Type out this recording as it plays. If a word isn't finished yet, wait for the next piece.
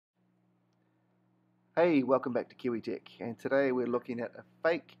Hey, welcome back to Kiwi Tech, and today we're looking at a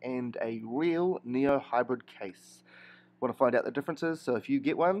fake and a real Neo hybrid case. Want to find out the differences, so if you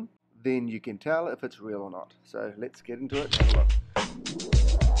get one, then you can tell if it's real or not. So let's get into it and have a look.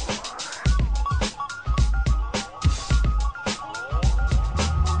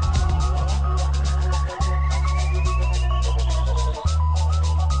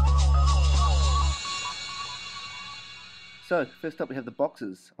 So first up we have the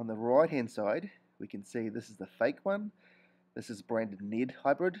boxes. On the right hand side we can see this is the fake one. This is branded Ned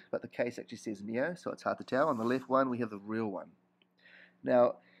hybrid, but the case actually says Neo, so it's hard to tell. On the left one we have the real one.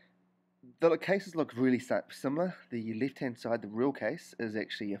 Now the cases look really similar. The left hand side, the real case, is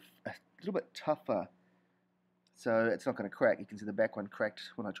actually a little bit tougher, so it's not going to crack. You can see the back one cracked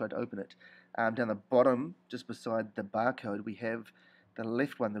when I tried to open it. Down the bottom, just beside the barcode, we have the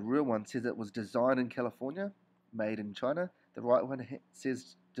left one, the real one, says it was designed in California, made in China. The right one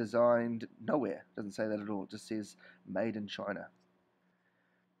says designed nowhere. Doesn't say that at all. It just says made in China.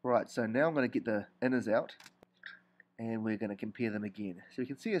 Right, so now I'm going to get the inners out and we're going to compare them again. So you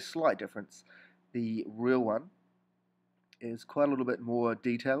can see a slight difference. The real one is quite a little bit more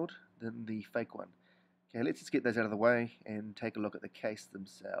detailed than the fake one. Okay, let's just get those out of the way and take a look at the case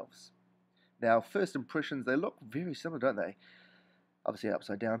themselves. Now, first impressions, they look very similar, don't they? Obviously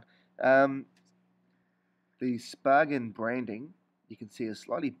upside down. The Spargan branding, you can see, is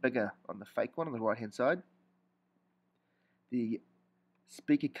slightly bigger on the fake one on the right hand side. The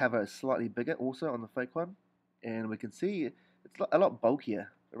speaker cover is slightly bigger also on the fake one, and we can see it's a lot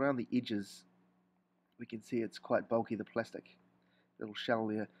bulkier around the edges. We can see it's quite bulky, the plastic little shell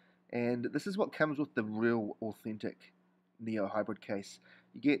there. And this is what comes with the real authentic Neo hybrid case.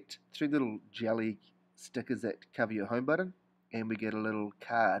 You get 3 little jelly stickers that cover your home button, and we get a little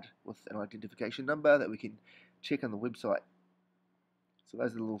card with an identification number that we can check on the website. So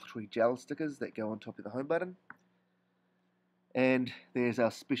those are the little 3 gel stickers that go on top of the home button. And there's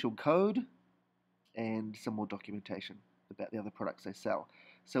our special code and some more documentation about the other products they sell.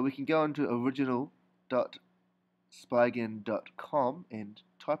 So we can go into original.spargan.com and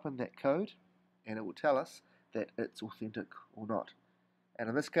type in that code, and it will tell us that it's authentic or not. And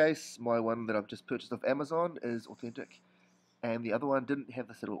in this case, my one that I've just purchased off Amazon is authentic, and the other one didn't have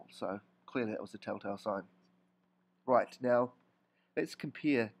this at all, so clearly that was a telltale sign. Right, now let's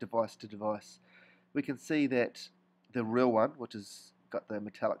compare device to device. We can see that the real one, which has got the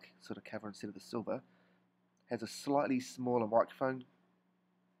metallic sort of cover instead of the silver, has a slightly smaller microphone.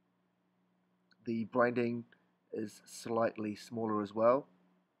 The branding is slightly smaller as well,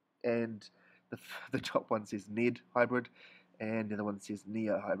 and the top one says Ned hybrid and the other one says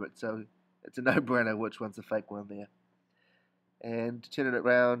Neo hybrid, so it's a no-brainer which one's the fake one there. And turning it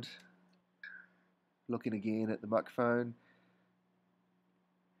around, looking again at the microphone,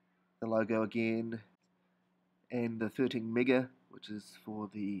 the logo again, and the 13 mega, which is for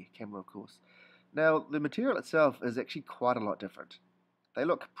the camera, of course. Now the material itself is actually quite a lot different. They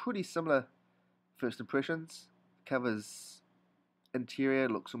look pretty similar first impressions. The cover's interior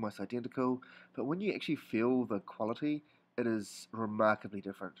looks almost identical, but when you actually feel the quality, it is remarkably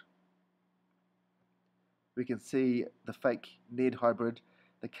different. We can see the fake Ned hybrid.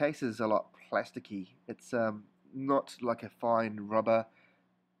 The case is a lot plasticky. It's not like a fine rubber.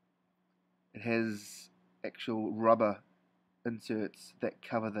 It has actual rubber inserts that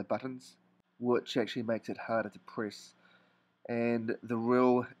cover the buttons, which actually makes it harder to press. And the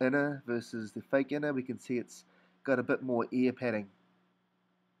real inner versus the fake inner, we can see it's got a bit more ear padding,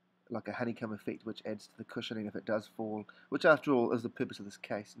 like a honeycomb effect, which adds to the cushioning if it does fall, which after all is the purpose of this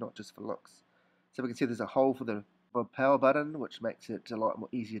case, not just for looks. So we can see there's a hole for the power button, which makes it a lot more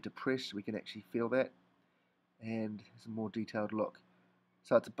easier to press. We can actually feel that, and there's a more detailed look.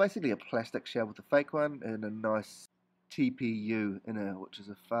 So it's basically a plastic shell with the fake one and a nice TPU inner, which is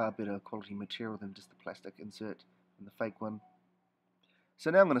a far better quality material than just the plastic insert in the fake one.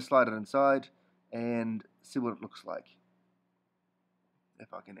 So now I'm going to slide it inside and see what it looks like.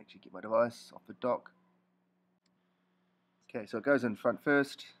 If I can actually get my device off the dock. Okay, so it goes in front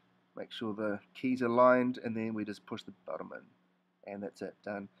first, make sure the keys are lined, and then we just push the bottom in, and that's it,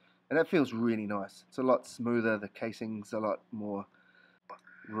 done. And that feels really nice. It's a lot smoother, the casing's a lot more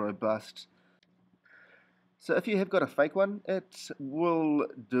robust. So if you have got a fake one, it will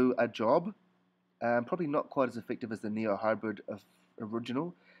do a job. Probably not quite as effective as the Neo hybrid of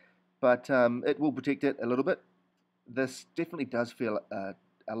original, but it will protect it a little bit. This definitely does feel a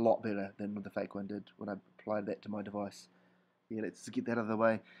lot better than what the fake one did when I applied that to my device. Yeah, let's get that out of the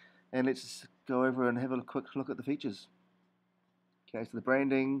way, and let's go over and have a quick look at the features. Okay, so the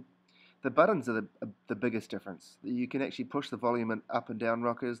branding, The buttons are the biggest difference. You can actually push the volume up and down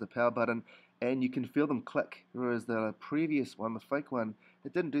rockers, the power button, and you can feel them click. Whereas the previous one, the fake one,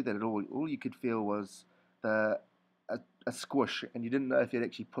 it didn't do that at all. All you could feel was a squish, and you didn't know if you'd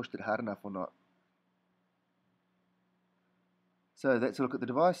actually pushed it hard enough or not. So that's a look at the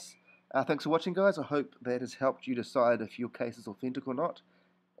device. Thanks for watching, guys. I hope that has helped you decide if your case is authentic or not,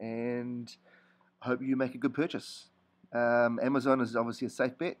 and I hope you make a good purchase. Amazon is obviously a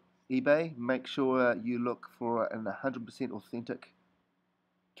safe bet. eBay, make sure you look for an 100% authentic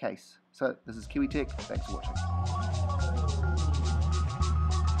case. So this is Kiwi Tech. Thanks for watching.